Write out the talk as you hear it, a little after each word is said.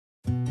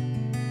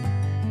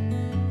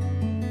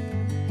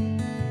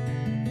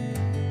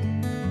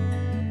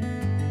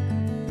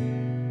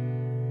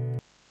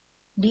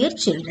Dear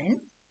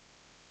children,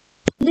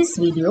 in this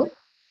video,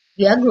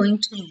 we are going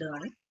to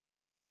learn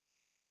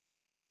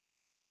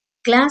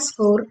Class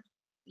 4,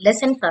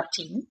 Lesson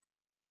 13,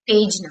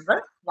 page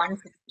number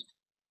 150.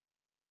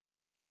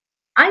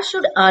 I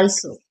should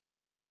also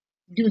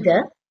do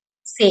the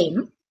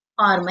same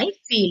for my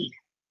field,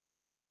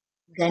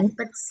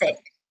 Ganpat said.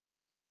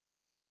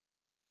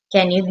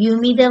 Can you give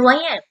me the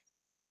wire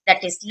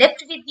that is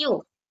left with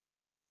you?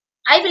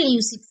 I will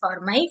use it for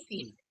my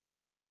field.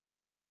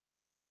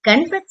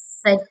 Ganpat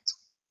said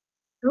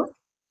to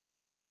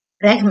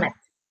Rahmat.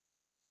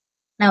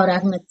 Now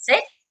Rahmat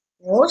said,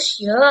 oh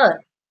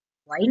sure,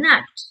 why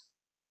not?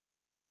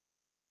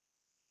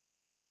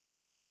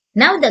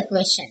 Now the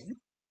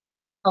question,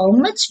 how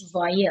much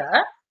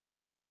wire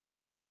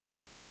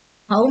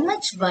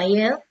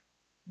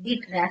did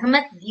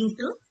Rahmat give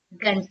to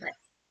Ganpat?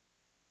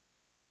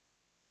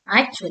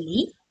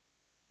 Actually,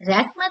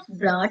 Rahmat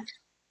brought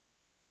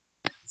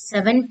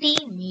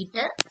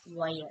 70-meter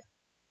wire.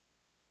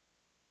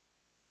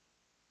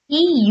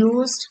 He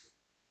used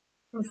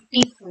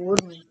 54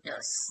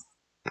 meters.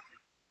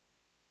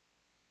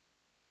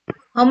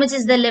 How much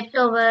is the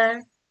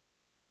leftover?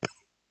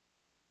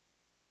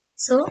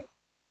 So,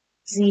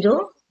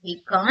 0,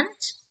 we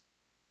can't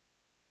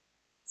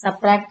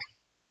subtract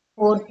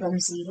 4 from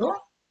 0.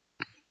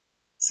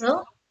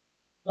 So,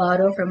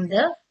 borrow from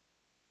the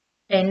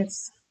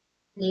tens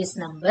place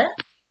number.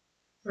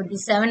 So, the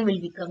 7 will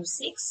become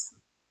 6.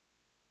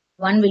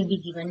 1 will be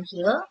given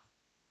here.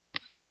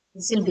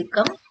 This will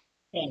become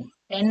 10.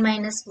 10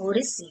 minus 4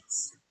 is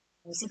 6.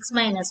 So 6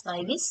 minus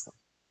 5 is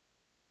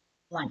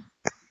 1.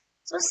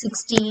 So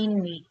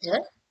 16 meter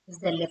is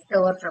the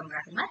leftover from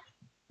Rahmat,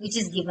 which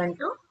is given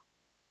to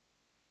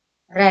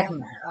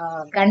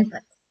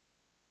Ganpat.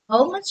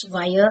 How much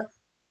wire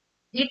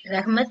did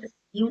Rahmat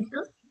give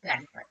to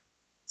Ganpat?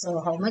 So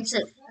how much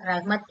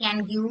Rahmat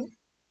can give?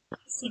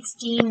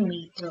 16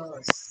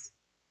 meters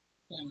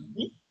can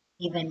be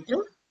given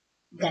to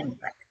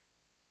Ganpat.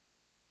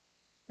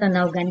 So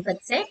now Ganpat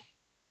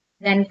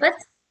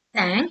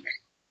thanked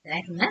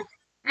Rahmat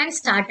and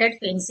started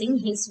fencing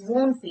his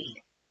own field.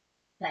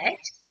 But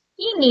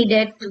he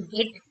needed to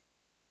get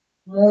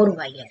more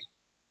wire.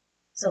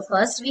 So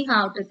first we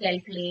have to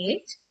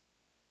calculate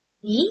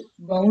the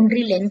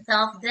boundary length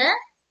of the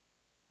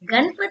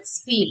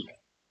Ganpat's field.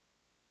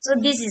 So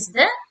this is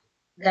the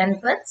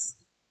Ganpat's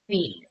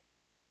field.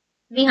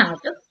 We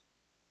have to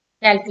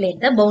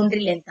calculate the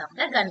boundary length of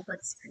the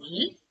Ganpat's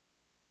field.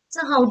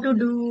 So how to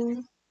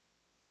do?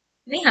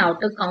 We have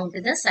to count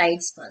the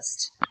sides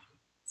first.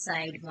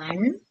 Side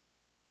 1,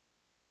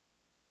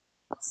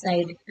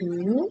 side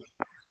 2,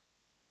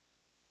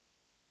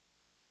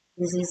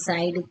 this is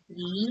side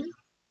 3,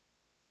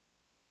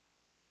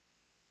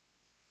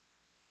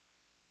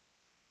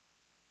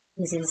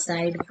 this is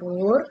side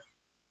 4,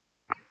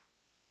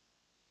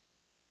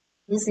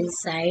 this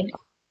is side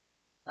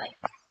 5.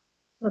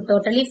 So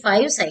totally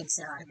 5 sides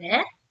are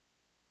there.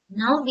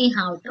 Now we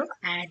have to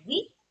add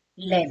the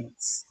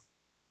lengths.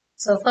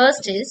 So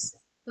first is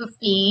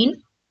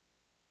 15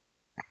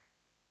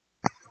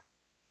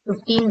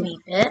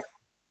 meter.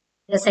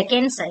 The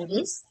second side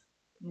is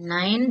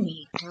 9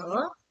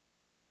 meter.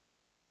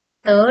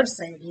 Third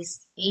side is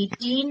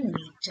 18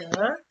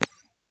 meter.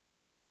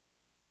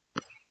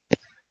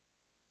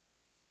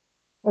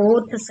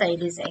 Fourth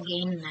side is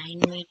again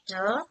 9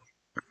 meter.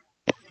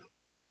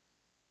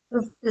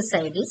 Fifth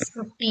side is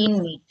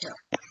 15 meter.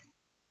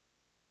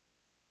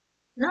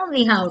 Now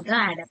we have to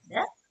add up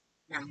the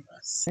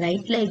numbers.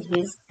 Write like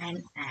this and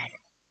add.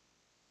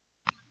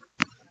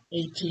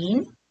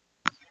 18,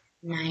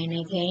 9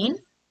 again,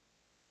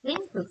 then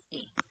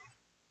 15.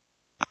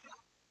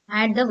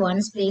 Add the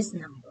ones place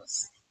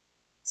numbers.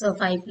 So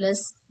 5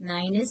 plus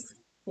 9 is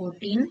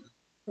 14.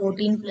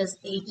 14 plus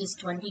 8 is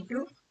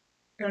 22.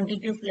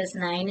 22 plus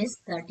 9 is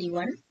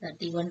 31.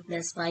 31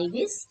 plus 5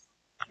 is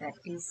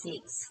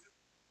 36.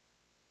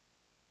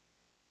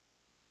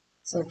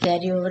 So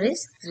carryover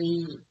is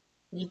 3.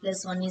 3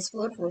 plus 1 is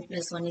 4. 4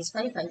 plus 1 is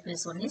 5. 5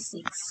 plus 1 is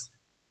 6.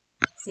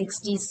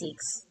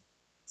 66.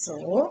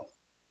 So,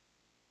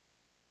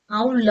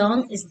 how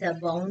long is the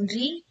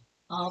boundary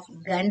of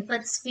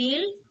Ganpat's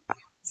field?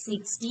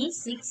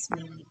 66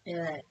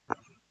 meter.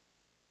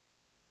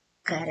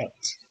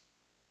 Correct.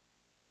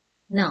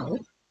 Now,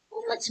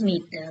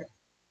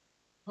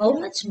 how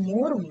much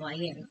more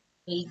wire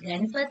will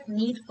Ganpat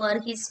need for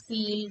his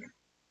field?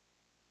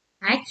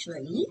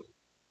 Actually,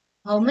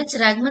 how much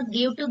Rahmat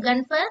gave to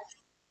Ganpat?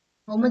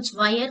 How much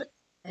wire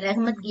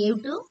Rahmat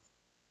gave to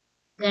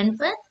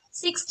Ganpat?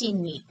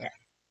 16 meter.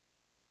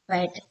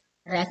 But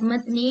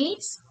Rahmat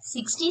needs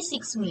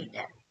 66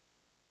 meter.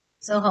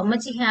 So how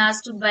much he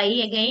has to buy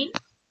again?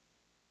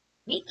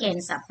 We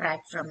can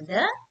subtract from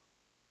the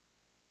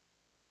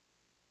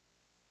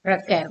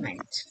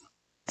requirement.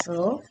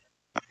 So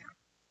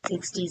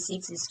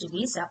 66 is to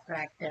be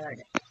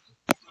subtracted.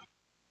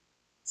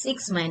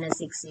 6 minus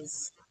 6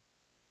 is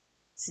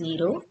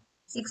 0.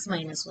 6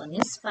 minus 1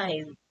 is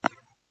 5.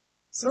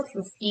 So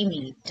 50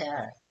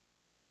 meter.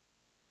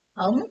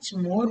 How much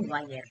more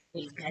wire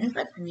will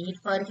Ganpat need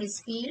for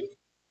his field?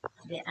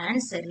 The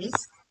answer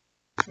is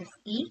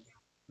 50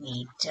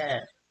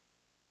 meter.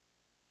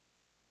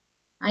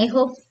 I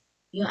hope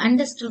you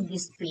understood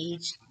this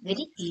page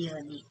very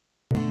clearly.